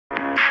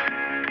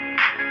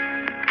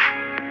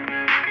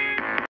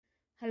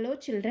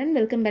Hello children,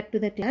 welcome back to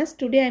the class.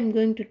 Today I am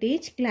going to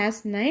teach class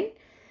 9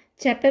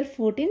 chapter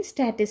 14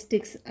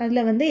 statistics.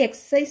 அதில் வந்து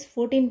exercise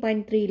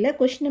 14.3ல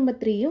question number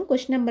 3யும்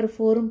question number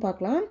 4ம்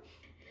பார்க்கலாம்.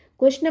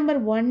 question number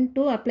 1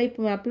 2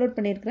 upload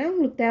பண்ணியிருக்கிறேன்.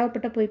 உங்களுக்கு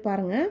தேவைப்பட்ட போய்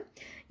பாருங்க.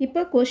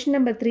 இப்போ question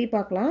number 3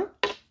 பார்க்கலாம்.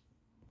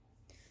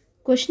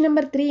 question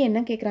number 3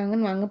 என்ன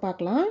கேட்குறாங்கன்னு வாங்க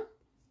பார்க்கலாம்.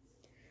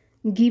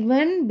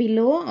 Given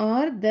below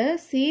are the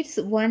seats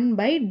won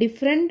by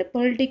different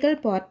political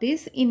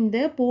parties in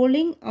the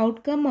polling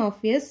outcome of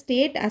a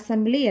state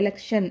assembly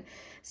election.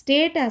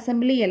 State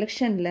assembly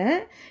electionல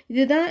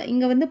இதுதான்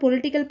இங்க வந்து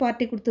political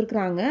party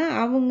கொடுத்திருக்காங்க.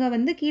 அவங்க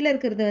வந்து கீழ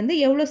இருக்குறது வந்து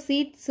எவ்வளவு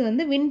seats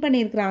வந்து win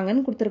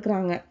பண்ணிருக்காங்கன்னு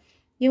கொடுத்திருக்காங்க.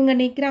 இவங்க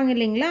நிக்கறாங்க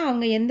இல்லீங்களா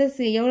அவங்க எந்த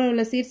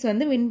எவ்வளவு சீட்ஸ்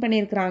வந்து வின்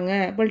பண்ணிருக்காங்க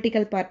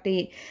பொலிட்டிக்கல் பார்ட்டி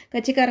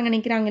கட்சிக்காரங்க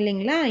நிக்கறாங்க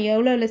இல்லீங்களா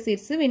எவ்வளவு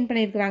சீட்ஸ் வின்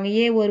பண்ணிருக்காங்க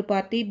A ஒரு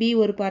பார்ட்டி B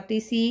ஒரு party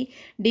C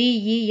D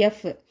E F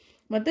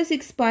மொத்தம்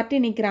 6 பார்ட்டி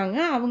நிக்கறாங்க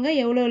அவங்க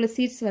எவ்வளவு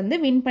சீட்ஸ் வந்து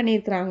வின்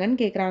பண்ணிருக்காங்கன்னு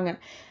கேக்குறாங்க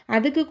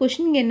அதுக்கு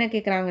क्वेश्चन என்ன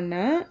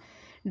கேக்குறாங்கன்னா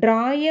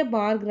draw a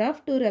bar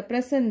graph to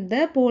represent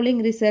the polling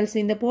results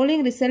இந்த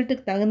polling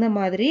ரிசல்ட்க்கு தகுந்த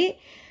மாதிரி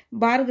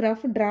bar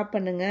graph draw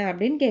பண்ணுங்க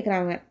அப்படினு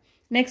கேக்குறாங்க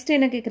Next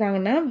என்ன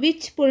கேக்குறாங்கன்னா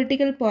which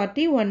political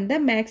party won the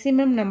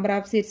maximum number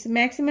of seats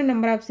maximum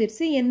number of seats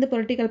எந்த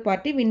political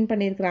party win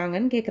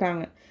பண்ணிருக்காங்கன்னு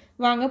கேக்குறாங்க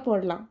வாங்க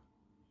போடலாம்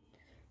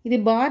இது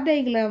பார்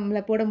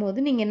டயகிராம்ல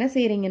போடும்போது நீங்க என்ன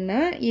செய்றீங்கன்னா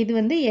இது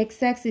வந்து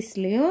x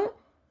axisலயும்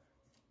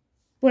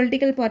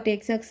political party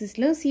x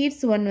axisலயும்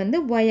seats 1 வந்து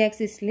y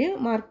axisலயும்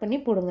மார்க் பண்ணி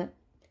போடுங்க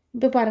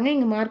இப்போ பாருங்க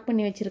இங்க மார்க்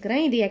பண்ணி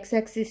வச்சிருக்கேன் இது x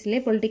axisல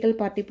political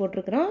party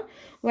போட்டுருக்கோம்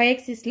y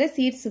axisல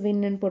seats win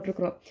ன்னு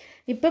போட்டுருக்கோம்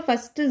இப்போ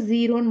ஃபர்ஸ்ட்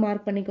 0 ன்னு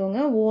மார்க் பண்ணிக்கோங்க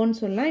 1 ன்னு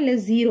சொல்லலாம் இல்ல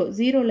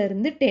 0 ல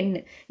இருந்து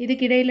 10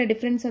 இதுக்கு இடையில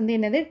டிஃபரன்ஸ் வந்து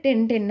என்னது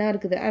 10 10 ஆ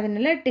இருக்குது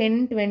அதனால 10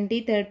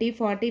 20 30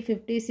 40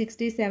 50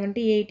 60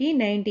 70 80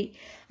 90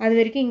 அது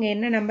வரைக்கும் இங்க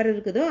என்ன நம்பர்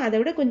இருக்குதோ அதை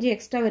விட கொஞ்சம்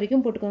எக்ஸ்ட்ரா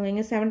வரைக்கும் போட்டுக்கோங்க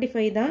இங்க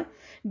 75 தான்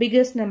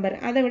biggest number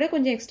அதை விட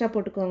கொஞ்சம் எக்ஸ்ட்ரா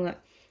போட்டுக்கோங்க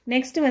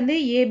Next வந்து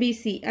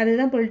ABC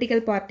அதுதான் political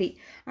party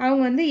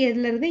அவங்க வந்து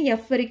எதுல இருந்து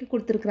F வரைக்கும்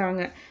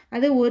கொடுத்திருக்காங்க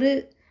அது ஒரு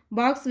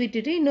பாக்ஸ்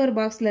விட்டுட்டு இன்னொரு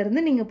பாக்ஸ்ல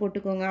இருந்து நீங்க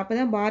போட்டுக்கோங்க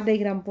அப்பதான் பார்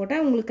டயகிராம் போட்டா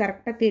உங்களுக்கு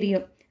கரெக்ட்டா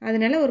தெரியும்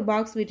அதனால ஒரு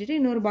பாக்ஸ் விட்டுட்டு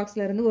இன்னொரு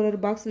பாக்ஸ்ல இருந்து ஒரு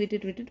பாக்ஸ்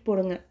விட்டுட்டு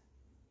போடுங்க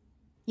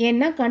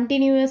ஏன்னா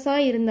கண்டினியூஸா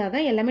இருந்தா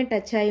தான் எல்லாமே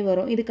டச் ஆயி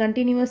வரும் இது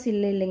கண்டினியூஸ்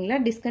இல்லைங்களா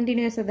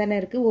டிஸ்கண்டினியூஸா தான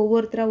இருக்கு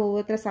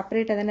ஒவ்வொருத்தர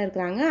செப்பரேட்டா தான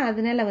இருக்காங்க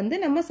அதனால வந்து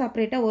நம்ம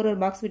செப்பரேட்டா ஒரு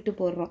பாக்ஸ் விட்டு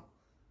போடுறோம்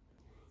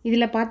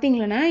இதுல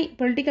பாத்தீங்கன்னா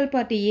பொலிட்டிக்கல்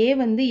பார்ட்டி A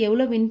வந்து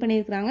எவ்வளவு வின்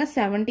பண்ணிருக்காங்க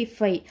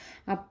 75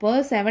 அப்போ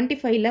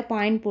 75 ல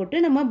பாயிண்ட்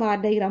போட்டு நம்ம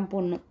பார் டயகிராம்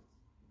போடணும்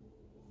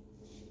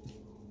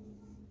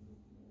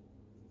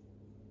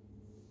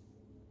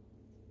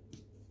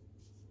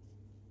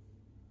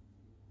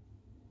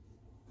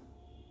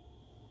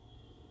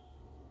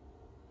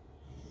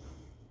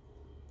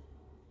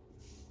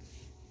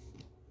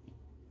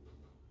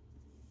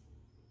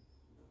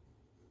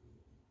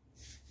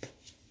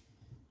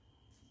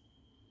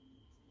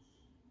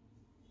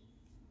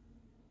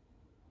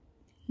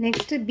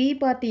Next B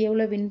party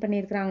எவ்வளவு வின்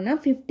பண்ணிருக்காங்கன்னா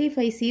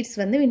 55 சீட்ஸ்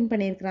வந்து வின்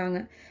பண்ணிருக்காங்க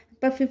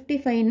அப்ப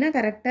 55 னா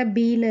கரெக்ட்டா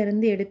B ல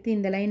இருந்து எடுத்து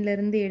இந்த லைன்ல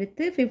இருந்து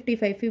எடுத்து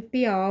 55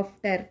 50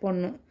 ஆஃப்டர்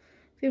போடணும்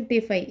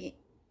 55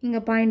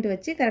 இங்க பாயிண்ட்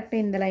வச்சு கரெக்ட்டா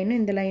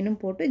இந்த லைனும்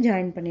போட்டு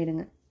ஜாயின்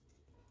பண்ணிடுங்க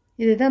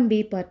இதுதான்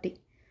B பார்ட்டி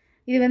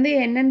இது வந்து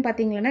என்னன்னு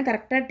பாத்தீங்கன்னா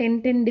கரெக்ட்டா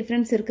 10 10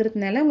 டிஃபரன்ஸ்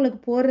இருக்குறதுனால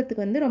உங்களுக்கு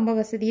போறதுக்கு வந்து ரொம்ப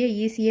வசதியா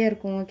ஈஸியா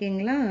இருக்கும்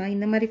ஓகேங்களா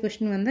இந்த மாதிரி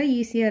क्वेश्चन வந்தா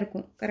ஈஸியா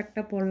இருக்கும்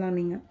கரெக்ட்டா போடலாம்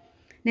நீங்க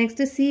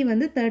நெக்ஸ்ட் C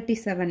வந்து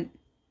 37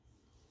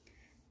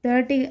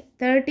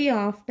 30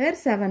 after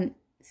 7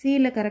 C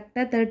ல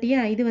கரெக்ட்டா 30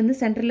 இது வந்து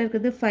சென்டர்ல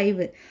இருக்குது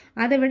 5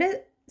 அதை விட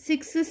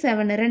 6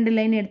 7 ரெண்டு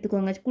லைன்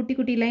எடுத்துக்கோங்க குட்டி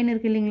குட்டி லைன்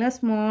இருக்கு இல்லீங்களா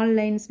ஸ்மால்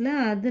லைன்ஸ்ல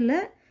அதுல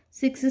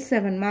 6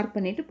 7 மார்க்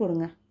பண்ணிட்டு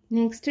போடுங்க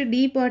நெக்ஸ்ட்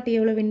D பார்ட்டி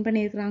எவ்வளவு வின்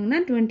பண்ணிருக்காங்கன்னா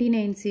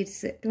 29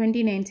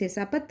 சீட்ஸ்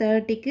அப்ப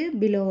 30 க்கு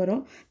பிலோ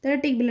வரும் 30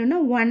 க்கு பிலோனா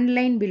 1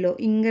 லைன் பிலோ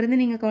இங்க இருந்து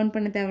நீங்க கவுண்ட்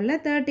பண்ண தேவையில்ல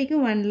 30 க்கு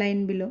 1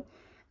 லைன் பிலோ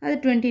அது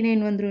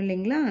 29 வந்துரும்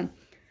இல்லீங்களா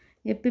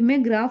எப்பவுமே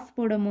கிராஃப்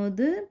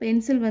போடும்போது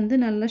பென்சில் வந்து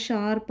நல்லா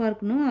ஷார்ப்பா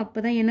இருக்கணும்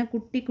அப்பதான் ஏன்னா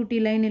குட்டி குட்டி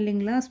லைன்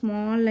இல்லீங்களா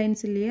ஸ்மால்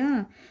லைன்ஸ் இல்லையா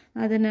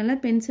அதனால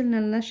பென்சில்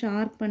நல்லா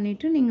ஷார்ப்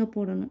பண்ணிட்டு நீங்க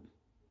போடணும்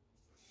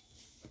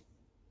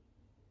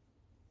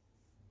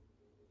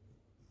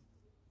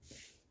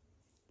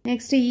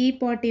நெக்ஸ்ட் E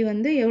பார்ட்டி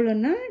வந்து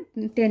எவ்வளவுனா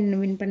 10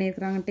 வின்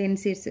பண்ணிருக்காங்க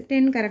 10 சீட்ஸ்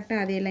 10 கரெக்ட்டா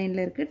அதே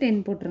லைன்ல இருக்கு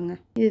 10 போட்டுருங்க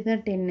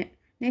இதுதான் 10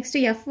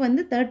 நெக்ஸ்ட் F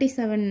வந்து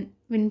 37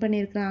 வின்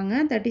பண்ணிருக்காங்க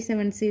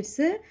 37 சீட்ஸ்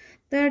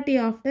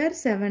 30 ஆஃப்டர்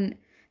 7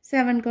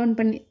 கவுண்ட்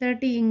பண்ணி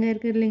 30 இங்க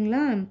இருக்கு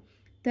இல்லீங்களா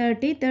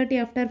 30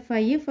 ஆஃப்டர்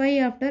 5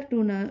 ஆஃப்டர்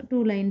 2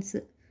 லைன்ஸ்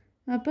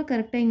அப்ப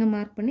கரெக்ட்டா இங்க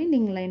மார்க் பண்ணி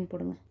நீங்க லைன்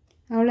போடுங்க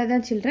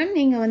அவ்வளவுதான் children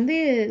நீங்க வந்து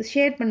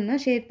ஷேட்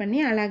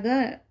பண்ணி அழகா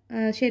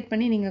ஷேட்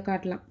பண்ணி நீங்க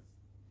காட்டலாம்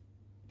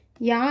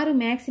யாரு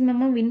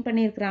மேக்ஸिमமா வின்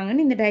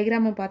பண்ணிருக்காங்கன்னு இந்த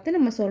டயகிராமை பார்த்து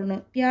நம்ம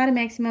சொல்லணும் யார்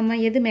மேக்ஸिमமா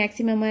எது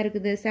மேக்ஸिमமா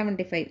இருக்குது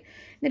 75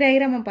 இந்த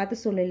டயகிராமை பார்த்து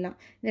சொல்லலாம்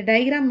இந்த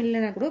டயகிராம்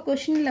இல்லனா கூட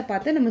क्वेश्चनல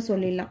பார்த்து நம்ம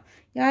சொல்லலாம்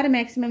யார்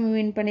மேக்ஸिमम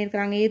வின்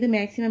பண்ணிருக்காங்க எது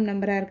மேக்ஸिमम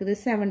நம்பரா இருக்குது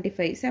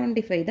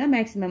 75 தான்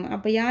மேக்ஸिमम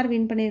அப்ப யார்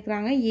வின்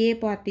பண்ணிருக்காங்க A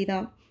பார்ட்டி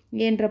தான்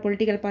ஏன்ற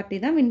பொலிட்டிக்கல் பார்ட்டி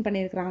தான் வின்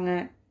பண்ணிருக்காங்க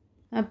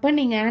அப்போ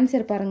நீங்கள்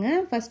ஆன்சர்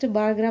பாருங்கள். ஃபஸ்ட்டு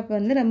பார் கிராஃப்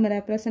வந்து நம்ம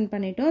ரெப்ரசன்ட்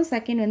பண்ணிட்டோம்.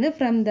 செகண்ட் வந்து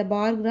from the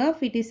bar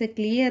graph it is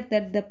clear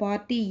that the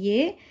party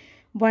A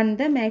one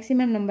the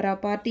maximum number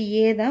of party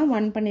ஏ தான்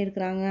ஒன்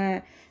பண்ணியிருக்கிறாங்க.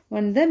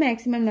 One the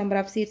maximum number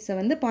of சீட்ஸை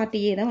வந்து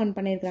பார்ட்டி ஏ தான் ஒன்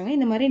பண்ணியிருக்கிறாங்க.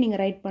 இந்த மாதிரி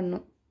நீங்கள் ரைட்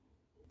பண்ணணும்.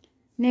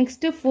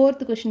 நெக்ஸ்ட்டு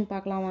ஃபோர்த் கொஷின்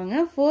பார்க்கலாம் வாங்க.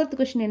 ஃபோர்த்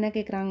கொஷின் என்ன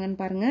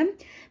கேட்குறாங்கன்னு பாருங்கள்.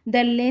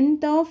 The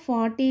length of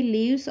 40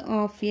 leaves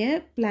of a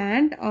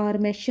plant R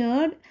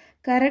measured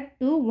correct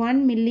to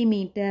 1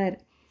 millimeter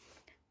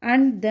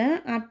and the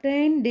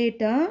obtained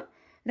data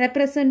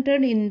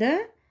represented in the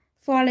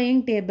following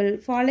table.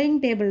 following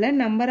table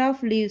number of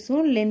leavesum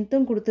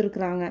lengthum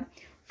கொடுத்துருக்குறாங்க.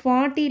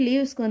 40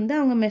 leavesக்கு வந்து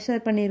அவங்க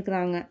measure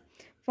பண்ணியிருக்கிறாங்க.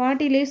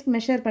 40 leaves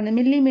measure பண்ண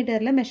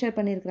மில்லிமீட்டரில் measure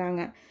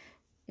பண்ணியிருக்கிறாங்க.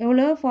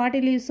 எவ்வளோ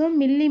 40 leavesum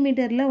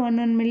மில்லிமீட்டரில்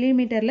 1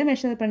 millimeterல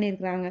measure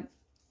பண்ணியிருக்கிறாங்க.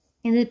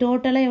 இது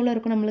டோட்டலாக எவ்வளோ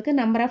இருக்கும் நம்மளுக்கு?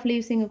 நம்பர் ஆஃப்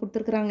லீவ்ஸ் இங்கே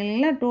கொடுத்துருக்குறாங்க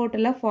இல்லைங்களா?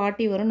 டோட்டலாக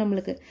 40 வரும்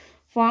நம்மளுக்கு.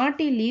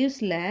 40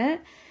 லீவ்ஸில்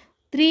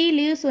 3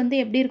 லீவ்ஸ் வந்து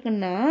எப்படி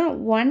இருக்குன்னா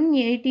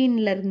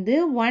 118லேருந்து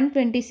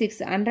 126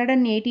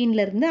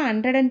 118லேருந்து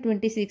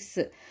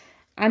 126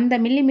 அந்த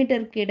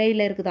மில்லிமீட்டருக்கு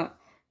இடையில் இருக்குதான்.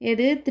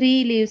 எது 3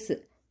 லீவ்ஸ்.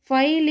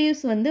 5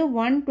 லீவ்ஸ் வந்து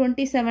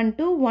 127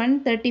 to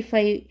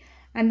 135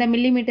 அந்த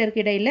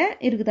மில்லிமீட்டருக்கு இடையில்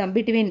இருக்குதான்.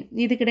 பிட்வீன்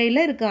இதுக்கு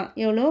இடையில் இருக்கான்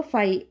எவ்வளோ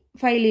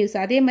 5 லீவ்ஸ்.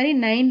 அதே மாதிரி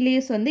 9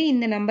 லீவ்ஸ் வந்து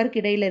இந்த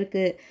நம்பருக்கு இடையில்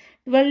இருக்குது.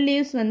 12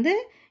 லீவ்ஸ் வந்து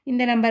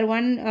இந்த நம்பர்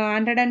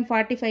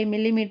 145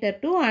 millimeter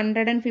to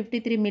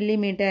 153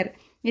 millimeter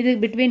இது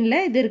பிட்வீனில்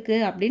இது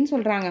இருக்குது அப்படின்னு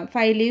சொல்கிறாங்க.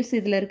 5 லீவ்ஸ்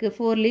இதில் இருக்குது,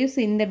 4 லீவ்ஸ்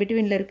இந்த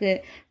பிட்வீனில் இருக்குது,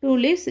 2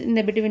 லீவ்ஸ் இந்த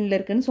பிட்வீனில்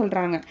இருக்குதுன்னு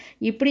சொல்கிறாங்க.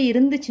 இப்படி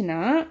இருந்துச்சுன்னா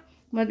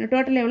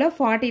டோட்டல் எவ்வளோ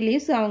 40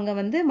 லீவ்ஸ் அவங்க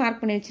வந்து மார்க்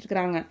பண்ணி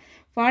வச்சுருக்கிறாங்க.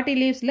 40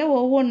 லீவ்ஸில்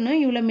ஒவ்வொன்றும்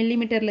இவ்வளோ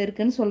மில்லிமீட்டரில்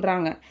இருக்குதுன்னு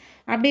சொல்கிறாங்க.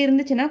 அப்படி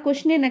இருந்துச்சுன்னா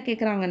கொஷின் என்ன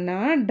கேட்குறாங்கன்னா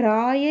draw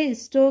A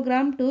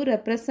histogram to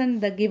represent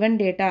the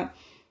given data.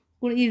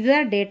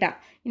 இதுதான் டேட்டா.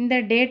 இந்த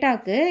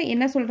டேட்டாவுக்கு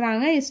என்ன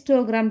சொல்கிறாங்க?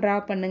 ஹிஸ்டோகிராம் ட்ரா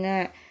பண்ணுங்க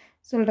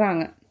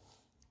சொல்கிறாங்க.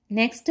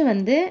 நெக்ஸ்ட்டு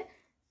வந்து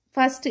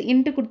ஃபஸ்ட்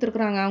இன்ட்டு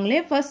கொடுத்துருக்குறாங்க அவங்களே.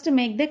 First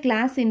make the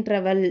class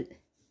interval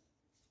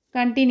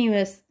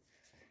continuous.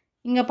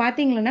 இங்கே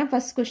பார்த்தீங்களன்னா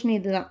ஃபஸ்ட் கொஷின்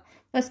இதுதான்.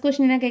 ஃபஸ்ட்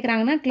கொஷின் என்ன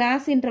கேட்குறாங்கன்னா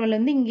கிளாஸ் இன்டர்வல்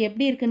வந்து இங்கே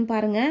எப்படி இருக்குன்னு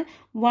பாருங்கள்.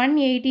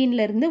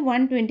 118லேருந்து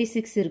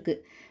 126 இருக்குது.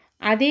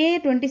 அதே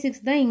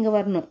 26 தான் இங்கே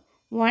வரணும்.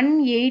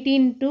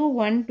 118 to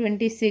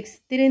 126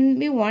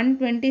 திரும்பி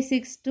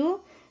 126 to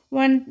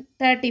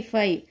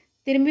 135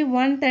 திரும்பி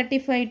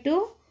 135 to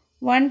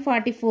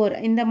 144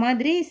 இந்த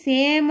மாதிரி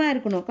சேமாக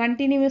இருக்கணும்,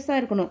 கண்டினியூஸாக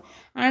இருக்கணும்.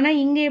 ஆனால்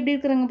இங்கே எப்படி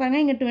இருக்கிறாங்க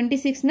பாருங்கள். இங்கே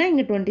 26னா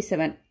இங்கே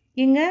 27,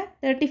 இங்கே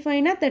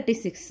 35னா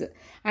 36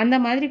 அந்த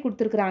மாதிரி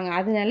கொடுத்துருக்குறாங்க.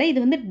 அதனால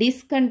இது வந்து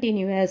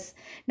டிஸ்கண்டினியூவஸ்.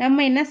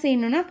 நம்ம என்ன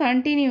செய்யணும்னா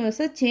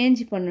கண்டினியூவஸாக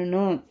சேஞ்ச்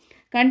பண்ணணும்.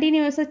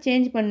 கண்டினியூவஸாக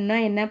சேஞ்ச் பண்ணணும்னா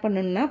என்ன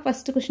பண்ணணும்னா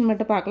ஃபஸ்ட்டு கொஷின்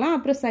மட்டும் பார்க்கலாம்,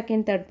 அப்புறம்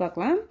செகண்ட் தேர்ட்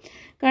பார்க்கலாம்.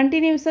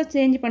 கண்டினியூவஸாக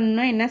சேஞ்ச்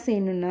பண்ணணும்னா என்ன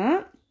செய்யணும்னா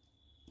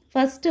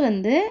ஃபஸ்ட்டு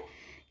வந்து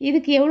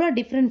இதுக்கு எவ்வளோ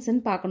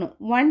டிஃப்ரென்ஸுன்னு பார்க்கணும்.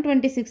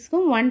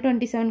 126க்கும்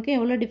 127க்கும்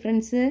எவ்வளோ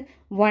டிஃப்ரென்ஸு?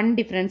 1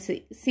 டிஃப்ரென்ஸு.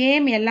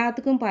 சேம்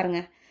எல்லாத்துக்கும்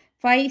பாருங்கள்.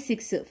 5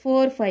 6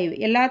 4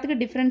 5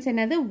 எல்லாத்துக்கும் டிஃப்ரென்ஸ்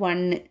என்னது?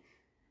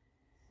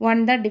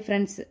 1 தான்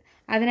டிஃப்ரென்ஸு.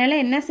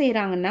 அதனால் என்ன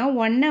செய்கிறாங்கன்னா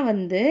 1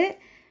 வந்து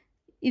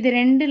இது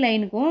ரெண்டு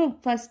லைனுக்கும்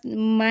ஃபஸ்ட்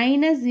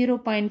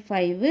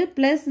 -0.5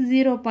 ப்ளஸ்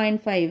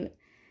 0.5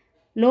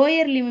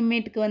 லோயர்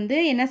லிமிட்டுக்கு வந்து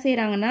என்ன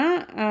செய்கிறாங்கன்னா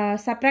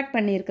சப்ராக்ட்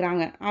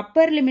பண்ணியிருக்கிறாங்க.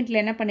 அப்பர் லிமிட்டில்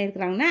என்ன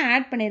பண்ணியிருக்கிறாங்கன்னா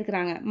ஆட்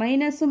பண்ணியிருக்கிறாங்க.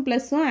 மைனஸும்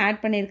ப்ளஸும்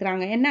ஆட்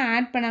பண்ணியிருக்கிறாங்க. என்ன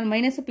ஆட் பண்ணால்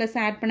மைனஸும் ப்ளஸ்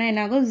ஆட் பண்ணால்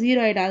என்ன ஆகும்?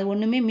 0 ஆகிடும். அது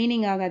ஒன்றுமே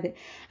மீனிங் ஆகாது.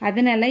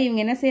 அதனால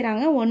இவங்க என்ன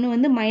செய்கிறாங்க? 1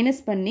 வந்து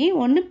மைனஸ் பண்ணி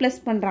 1 ப்ளஸ்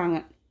பண்ணுறாங்க.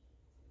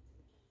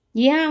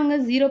 ஏன் அவங்க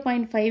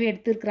 0.5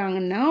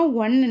 எடுத்துருக்குறாங்கன்னா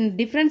 1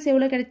 டிஃப்ரென்ஸ்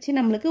எவ்வளோ கிடச்சி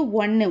நம்மளுக்கு?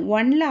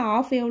 1ல்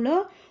ஆஃப் எவ்வளோ?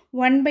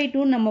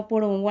 1/2 நம்ம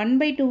போடுவோம்.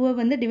 1/2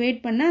 வந்து டிவைட்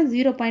பண்ணால்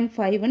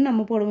 0.5ன்னு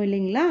நம்ம போடுவோம்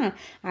இல்லைங்களா?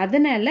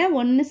 அதனால்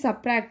 1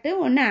 சப்ராக்ட்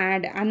 1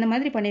 ஆட் அந்த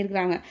மாதிரி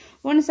பண்ணியிருக்கிறாங்க.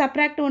 1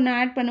 சப்ராக்ட் 1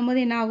 ஆட்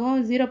பண்ணும்போது என்ன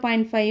ஆகும்?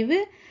 0.5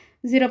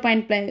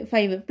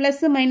 0.5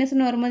 ப்ளஸ்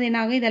மைனஸ்னு வரும்போது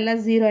என்ன ஆகும்?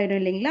 இதெல்லாம் 0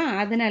 ஆகிடும் இல்லைங்களா?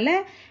 அதனால்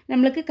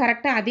நம்மளுக்கு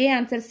கரெக்டாக அதே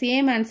ஆன்சர்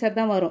சேம் ஆன்சர்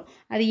தான் வரும்.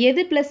 அது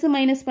எது ப்ளஸ்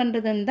மைனஸ்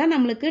பண்ணுறதுன்னு தான்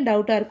நம்மளுக்கு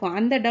டவுட்டாக இருக்கும்.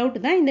 அந்த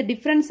டவுட் தான் இந்த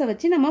டிஃப்ரென்ஸை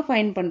வச்சு நம்ம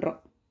ஃபைண்ட் பண்ணுறோம்.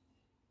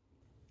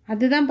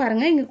 அதுதான்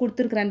பாருங்கள் இங்கே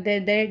கொடுத்துருக்குறேன். the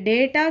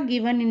data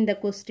given in the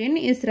question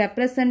is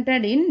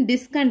represented in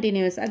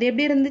discontinuous. அது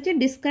எப்படி இருந்துச்சு?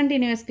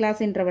 discontinuous class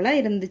interval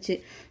இருந்துச்சு.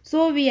 so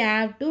we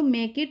have to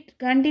make it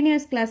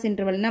continuous class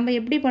interval. நம்ம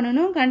எப்படி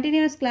பண்ணணும்?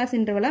 continuous class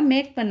interval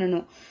மேக்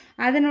பண்ணணும்.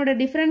 அதனோட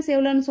டிஃப்ரென்ஸ்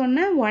எவ்வளோன்னு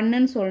சொன்னேன்?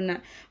 1ன்னு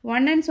சொன்னேன்.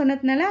 1ன்னு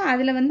சொன்னதுனால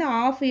அதில் வந்து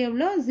ஆஃப்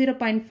எவ்வளோ?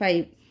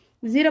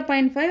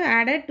 0.5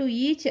 added to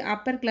each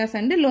upper class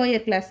and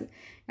lower class.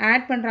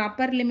 Add பண்ணுறோம்.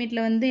 அப்பர் லிமிட்டில்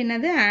வந்து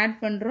என்னது ஆட்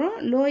பண்ணுறோம்,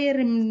 லோயர்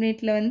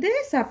லிமிட்டில் வந்து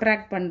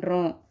சப்ராக்ட்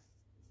பண்ணுறோம்.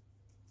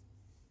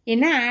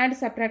 ஏன்னா ஆட்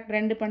சப்ராக்ட்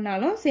ரெண்டு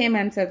பண்ணாலும் சேம்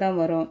ஆன்சர் தான்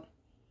வரும்.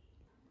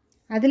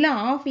 அதில்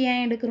ஆஃப்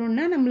ஏன்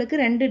எடுக்கிறோன்னா நம்மளுக்கு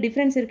ரெண்டு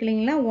டிஃப்ரென்ஸ் இருக்கு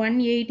இல்லைங்களா?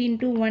 118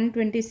 to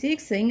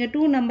 126 இங்கே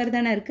 2 நம்பர்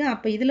தானே இருக்குது.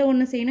 அப்போ இதில்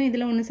ஒன்று செய்யணும்,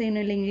 இதில் ஒன்று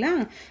செய்யணும் இல்லைங்களா?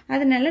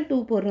 அதனால 2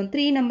 போடுறோம்.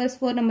 3 நம்பர்ஸ்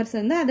 4 நம்பர்ஸ்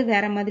இருந்தால் அது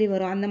வேறு மாதிரி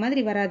வரும். அந்த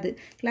மாதிரி வராது.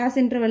 கிளாஸ்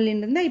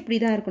இன்டர்வல்லின்னு இருந்தால் இப்படி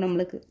தான் இருக்கும்.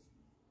 நம்மளுக்கு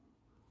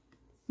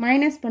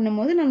மைனஸ்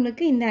பண்ணும்போது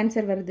நம்மளுக்கு இந்த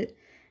ஆன்சர் வருது.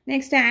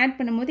 நெக்ஸ்ட் ஆட்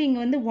பண்ணும்போது இங்கே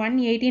வந்து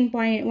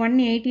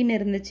 118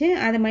 இருந்துச்சு,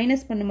 அதை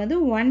மைனஸ் பண்ணும்போது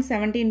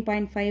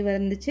 117.5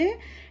 இருந்துச்சு.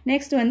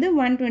 நெக்ஸ்ட் வந்து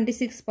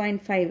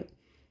 126.5.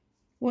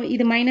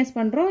 இது மைனஸ்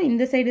பண்ணுறோம்,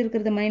 இந்த சைடு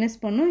இருக்கிறது மைனஸ்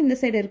பண்ணோம், இந்த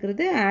சைடு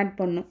இருக்கிறது ஆட்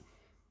பண்ணோம்.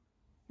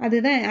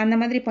 அதுதான் அந்த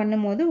மாதிரி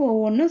பண்ணும்போது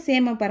ஒவ்வொன்றும்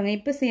சேமாக பாருங்கள்.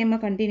 இப்போ சேமாக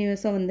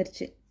கண்டினியூஸாக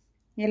வந்துருச்சு,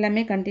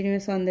 எல்லாமே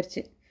கண்டினியூஸாக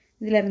வந்துருச்சு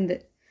இதிலேருந்து.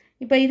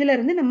 இப்போ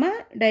இதிலேருந்து நம்ம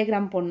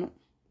டயக்ராம் போடணும்.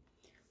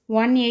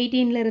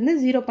 118லேருந்து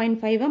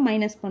 0.5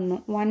 மைனஸ்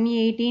பண்ணணும்.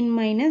 118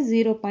 மைனஸ்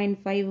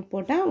 0.5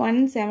 போட்டால்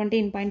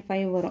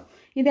 117.5 வரும்.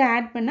 இதை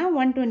ஆட் பண்ணால்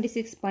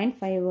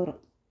 126.5 வரும்.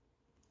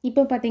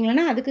 இப்போ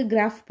பார்த்தீங்கன்னா அதுக்கு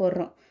கிராஃப்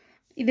போடுறோம்.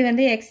 இது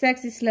வந்து எக்ஸ்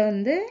ஆக்சிஸில்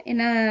வந்து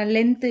என்ன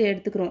லென்த்து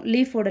எடுத்துக்கிறோம்,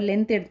 லீஃபோட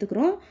லென்த்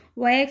எடுத்துக்கிறோம்.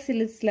 ஒய்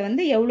ஆக்சிஸில்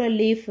வந்து எவ்வளோ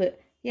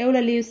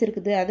லீவ்ஸ்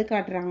இருக்குது அது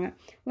காட்டுறாங்க.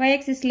 ஒய்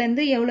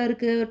ஆக்சிஸ்லேருந்து எவ்வளோ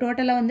இருக்குது,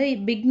 டோட்டலாக வந்து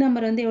பிக்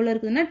நம்பர் வந்து எவ்வளோ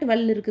இருக்குதுன்னா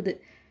 12 இருக்குது.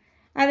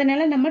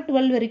 அதனால் நம்ம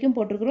 12 வரைக்கும்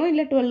போட்டிருக்கிறோம்,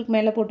 இல்லை 12க்கு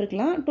மேலே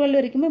போட்டிருக்கலாம். 12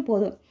 வரைக்குமே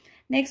போதும்.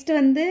 நெக்ஸ்ட்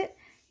வந்து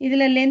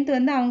இதில் லென்த்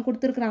வந்து அவங்க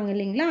கொடுத்துருக்குறாங்க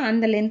இல்லைங்களா,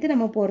 அந்த லென்த்து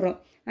நம்ம போடுறோம்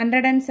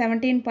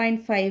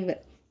 117.5.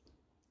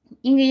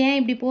 இங்கே ஏன்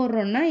இப்படி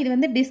போடுறோன்னா இது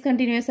வந்து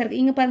டிஸ்கண்டினியூஸாக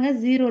இருக்குது. இங்கே பாருங்கள்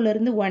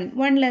 0லேருந்து 1,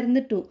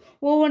 1லேருந்து 2,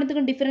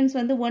 ஒவ்வொன்றுத்துக்கும் டிஃப்ரென்ஸ்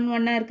வந்து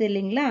 1 இருக்குது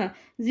இல்லைங்களா,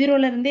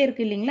 0லேருந்தே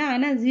இருக்குது இல்லைங்களா.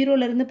 ஆனால்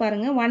 0லேருந்து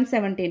பாருங்கள்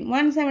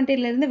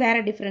 117லேருந்து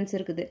வேறு டிஃப்ரென்ஸ்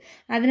இருக்குது.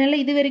 அதனால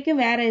இது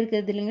வரைக்கும் வேறு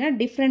இருக்குது இல்லைங்களா,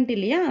 டிஃப்ரெண்ட்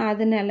இல்லையா,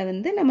 அதனால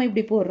வந்து நம்ம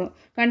இப்படி போடுறோம்.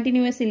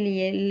 கண்டினியூஸ்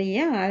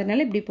இல்லையா, அதனால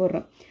இப்படி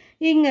போடுறோம்.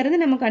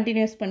 இங்கேருந்து நம்ம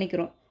கண்டினியூஸ்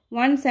பண்ணிக்கிறோம்.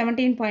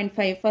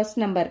 117.5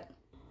 ஃபர்ஸ்ட் நம்பர்,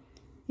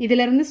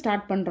 இதிலிருந்து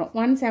ஸ்டார்ட் பண்ணுறோம்.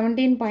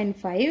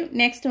 117.5.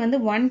 நெக்ஸ்ட் வந்து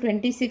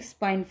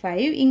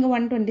 126.5. இங்கே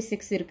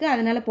 126 இருக்குது,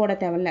 அதனால் போட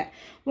தேவையில்ல.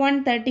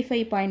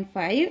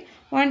 135.5.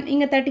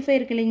 இங்கே 35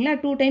 இருக்குது இல்லைங்களா,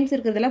 2 டைம்ஸ்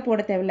இருக்கிறதெல்லாம் போட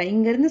தேவையில்ல.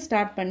 இங்கேருந்து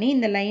ஸ்டார்ட் பண்ணி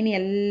இந்த லைன்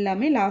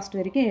எல்லாமே லாஸ்ட்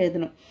வரைக்கும்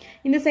எழுதணும்.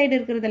 இந்த சைடு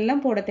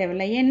இருக்கிறதெல்லாம் போட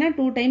தேவையில்ல, ஏன்னா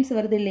 2 டைம்ஸ்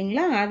வருது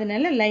இல்லைங்களா,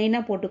 அதனால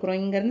லைனாக போட்டுக்கிறோம்.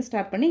 இங்கேருந்து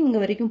ஸ்டார்ட் பண்ணி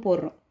இங்கே வரைக்கும்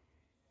போடுறோம்.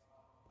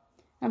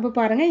 அப்போ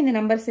பாருங்கள் இந்த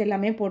நம்பர்ஸ்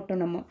எல்லாமே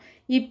போட்டோம் நம்ம.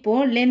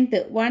 இப்போது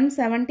லென்த்து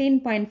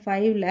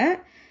 117.5ல்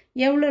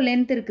எவ்வளோ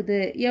லென்த் இருக்குது,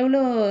 எவ்வளோ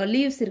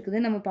லீவ்ஸ் இருக்குது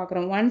நம்ம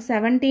பார்க்குறோம்.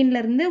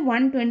 117லேருந்து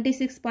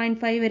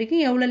 126.5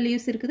 வரைக்கும் எவ்வளோ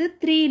லீவ்ஸ் இருக்குது,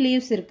 3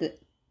 லீவ்ஸ் இருக்குது.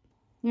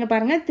 இங்கே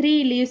பாருங்கள் 3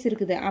 லீவ்ஸ்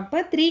இருக்குது. அப்போ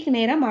 3க்கு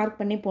நேராக மார்க்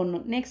பண்ணி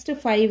போடணும். நெக்ஸ்ட்டு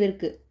 5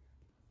 இருக்குது.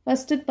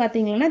 ஃபஸ்ட்டுக்கு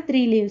பார்த்தீங்கன்னா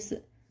 3 லீவ்ஸ்,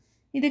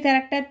 இது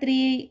கரெக்டாக 3,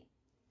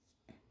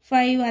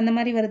 5 அந்த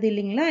மாதிரி வருது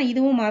இல்லைங்களா,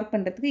 இதுவும் மார்க்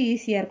பண்ணுறதுக்கு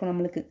ஈஸியாக இருக்கும்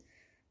நம்மளுக்கு.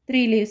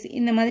 3 லீவ்ஸ்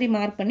இந்த மாதிரி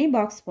மார்க் பண்ணி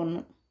பாக்ஸ்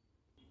போடணும்.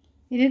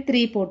 இது 3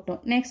 போட்டோம்.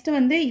 நெக்ஸ்ட்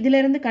வந்து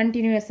இதிலேருந்து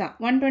கண்டினியூஸாக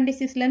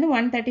 126லேருந்து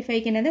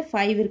 135க்கு என்னது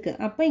 5 இருக்குது.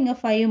 அப்போ இங்கே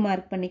 5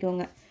 மார்க்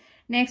பண்ணிக்கோங்க.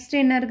 நெக்ஸ்ட்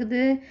என்ன இருக்குது,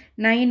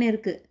 9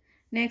 இருக்குது.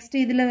 நெக்ஸ்ட்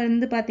இதில்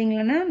வந்து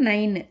பார்த்தீங்கன்னா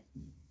 9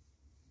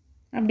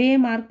 அப்படியே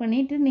மார்க்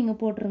பண்ணிவிட்டு நீங்கள்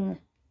போட்டுருங்க.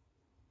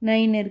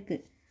 9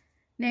 இருக்குது.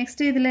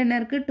 நெக்ஸ்ட் இதில் என்ன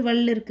இருக்குது,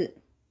 12 இருக்குது.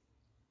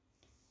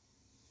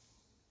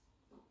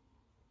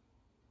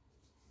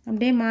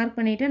 அப்படியே மார்க்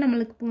பண்ணிவிட்டு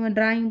நம்மளுக்கு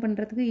ட்ராயிங்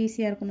பண்ணுறதுக்கு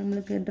ஈஸியாக இருக்கும்,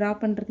 நம்மளுக்கு ட்ரா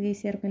பண்ணுறதுக்கு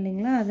ஈஸியாக இருக்கும்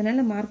இல்லைங்களா,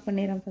 அதனால் மார்க்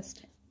பண்ணிடுறேன்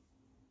ஃபஸ்ட்டு.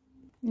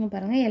 இங்கே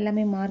பாருங்கள்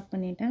எல்லாமே மார்க்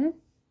பண்ணிட்டேன்.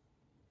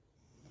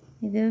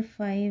 இது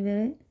 5,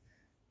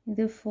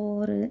 இது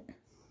 4,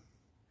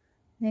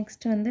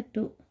 நெக்ஸ்ட் வந்து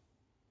 2.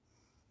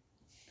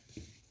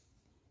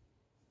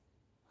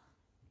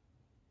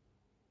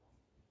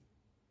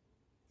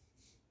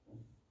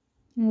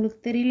 உங்களுக்கு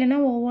தெரியலன்னா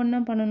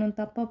ஒவ்வொன்றா பண்ணணும்,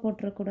 தப்பாக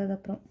போட்டுறக்கூடாது.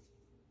 அப்புறம்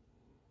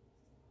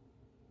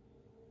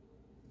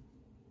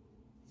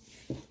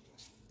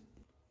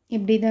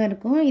இப்படி தான்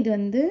இருக்கும். இது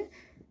வந்து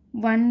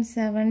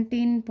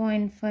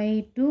 117.5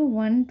 to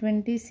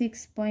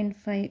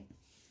 126.5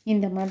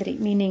 இந்த மாதிரி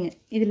மீனிங்.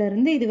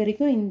 இதிலிருந்து இது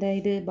வரைக்கும் இந்த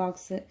இது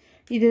பாக்ஸு,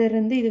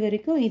 இதிலிருந்து இது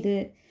வரைக்கும் இது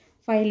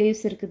 5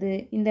 லீவ்ஸ் இருக்குது.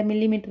 இந்த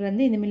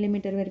மில்லிமீட்டர்லேருந்து இந்த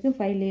மில்லிமீட்டர் வரைக்கும்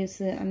 5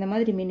 லீவ்ஸு, அந்த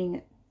மாதிரி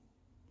மீனிங்கு.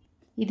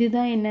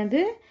 இதுதான்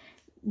என்னது,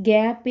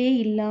 கேப்பே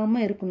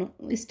இல்லாமல் இருக்கணும்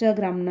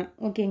ஹிஸ்டோகிராம்னா.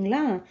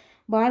 ஓகேங்களா,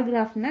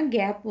 பார்கிராஃப்னால்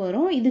கேப்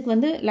வரும். இதுக்கு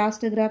வந்து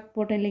லாஸ்ட்டு கிராஃப்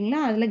போட்டோம் இல்லைங்களா,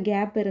 அதில்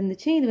கேப்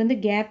இருந்துச்சு. இது வந்து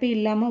கேப்பே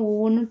இல்லாமல்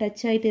ஒவ்வொன்றும்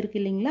டச் ஆகிட்டு இருக்கு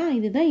இல்லைங்களா,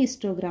 இதுதான்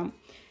ஹிஸ்டோகிராம்.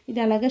 இது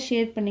அழகாக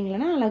ஷேட்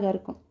பண்ணிங்களன்னா அழகாக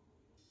இருக்கும்.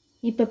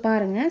 இப்போ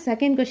பாருங்கள்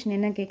செகண்ட் கொஸ்டின்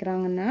என்ன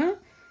கேட்குறாங்கன்னா,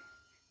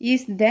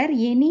 is there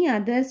any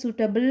other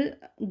suitable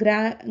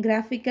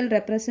graphical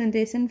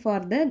representation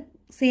for the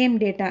same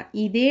data.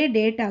 இதே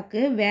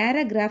டேட்டாக்கு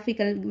வேறு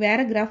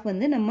கிராஃப்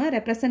வந்து நம்ம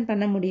ரெப்ரசன்ட்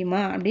பண்ண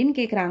முடியுமா அப்படின்னு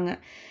கேட்குறாங்க.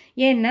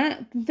 ஏன்னா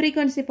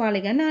ஃப்ரீக்வன்சி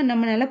பாலிகன்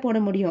நம்மளால் போட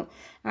முடியும்.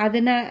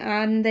 அதனால்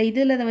அந்த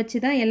இதில் வச்சு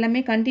தான்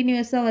எல்லாமே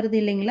கண்டினியூஸாக வருது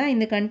இல்லைங்களா,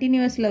 இந்த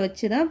கண்டினியூஸில்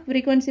வச்சு தான்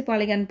ஃப்ரீக்வன்சி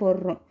பாலிகன்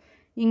போடுறோம்.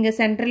 இங்கே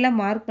சென்டரில்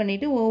மார்க்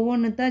பண்ணிவிட்டு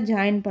ஒவ்வொன்று தான்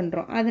ஜாயின்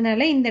பண்ணுறோம்.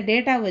 அதனால் இந்த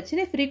டேட்டாவை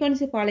வச்சு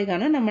ஃப்ரீக்வன்சி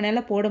பாலிகானும்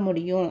நம்மளால் போட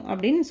முடியும்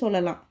அப்படின்னு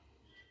சொல்லலாம்.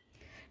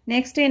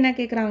 நெக்ஸ்ட் என்ன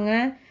கேட்குறாங்க,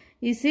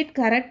 is it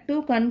correct to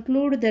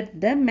conclude that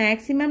the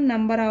maximum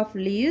number of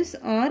leaves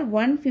R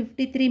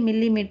 153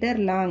 millimeter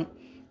long.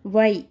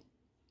 வை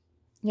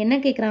என்ன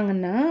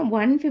கேட்குறாங்கன்னா,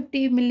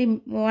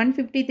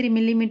 153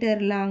 millimeter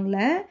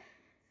லாங்கில்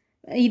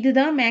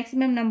இதுதான்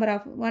மேக்ஸிமம் நம்பர்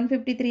ஆஃப்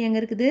 153 எங்கே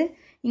இருக்குது,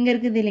 இங்கே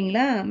இருக்குது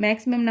இல்லைங்களா,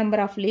 மேக்ஸிமம்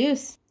நம்பர் ஆஃப்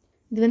லீவ்ஸ்.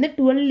 இது வந்து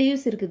 12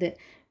 லீவ்ஸ் இருக்குது.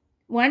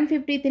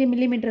 153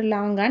 millimeter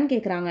லாங்கான்னு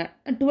கேட்குறாங்க.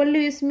 12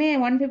 leavesமே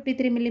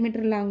 153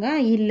 millimeter லாங்கா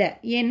இல்லை.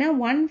 ஏன்னா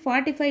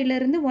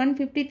 145லேருந்து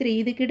 153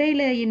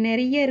 இதுக்கிடையில்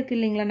நிறைய இருக்குது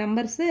இல்லைங்களா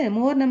நம்பர்ஸு,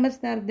 மோர்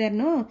நம்பர்ஸ் தான்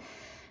தேர்னும்,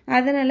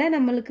 அதனால்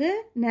நம்மளுக்கு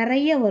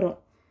நிறைய வரும்.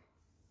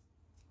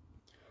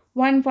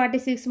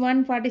 146,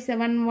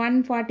 147,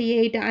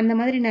 148 அந்த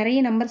மாதிரி நிறைய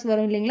நம்பர்ஸ்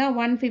வரும் இல்லைங்களா.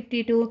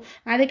 152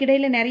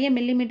 அதுக்கிடையில் நிறைய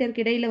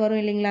மில்லிமீட்டருக்கு இடையில்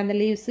வரும் இல்லைங்களா அந்த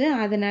லீவ்ஸு.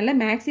 அதனால்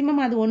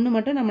மேக்ஸிமம் அது ஒன்று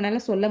மட்டும்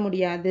நம்மளால் சொல்ல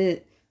முடியாது.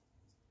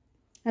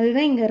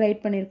 அதுதான் இங்கே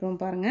ரைட்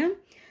பண்ணியிருக்கோம் பாருங்கள்.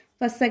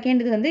 ஃபர்ஸ்ட்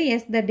செகண்ட் இது வந்து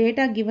S the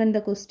data given the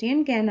question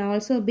can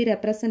also be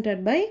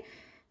represented by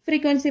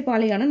frequency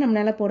பாலிகானும்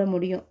நம்மளால் போட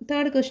முடியும்.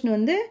 தேர்ட் கொஸ்டின்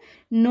வந்து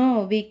no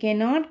we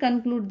cannot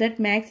conclude that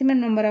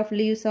maximum number of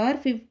leaves R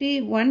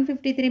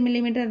 153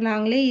 millimeter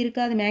லாங்லே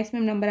இருக்காது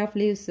maximum number of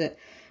leaves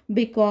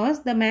because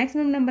the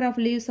maximum number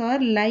of leaves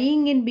R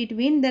lying in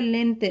between the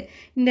length.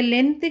 இந்த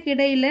லென்த்துக்கு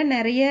இடையில்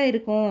நிறைய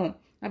இருக்கும்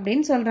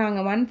அப்படின்னு சொல்கிறாங்க.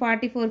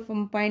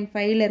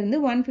 144.5லேருந்து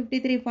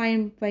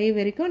 153.5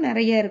 வரைக்கும்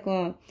நிறைய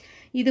இருக்கும்.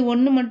 இது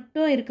ஒன்று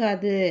மட்டும்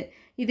இருக்காது,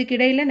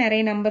 இதுக்கிடையில்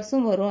நிறைய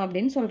நம்பர்ஸும் வரும்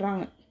அப்படின்னு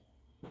சொல்கிறாங்க.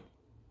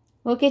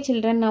 ஓகே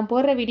சில்ட்ரன், நான்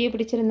போடுற வீடியோ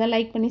பிடிச்சிருந்தா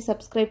லைக் பண்ணி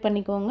சப்ஸ்கிரைப்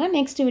பண்ணிக்கோங்க.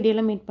 நெக்ஸ்ட்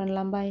வீடியோவில் மீட்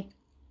பண்ணலாம். பாய்.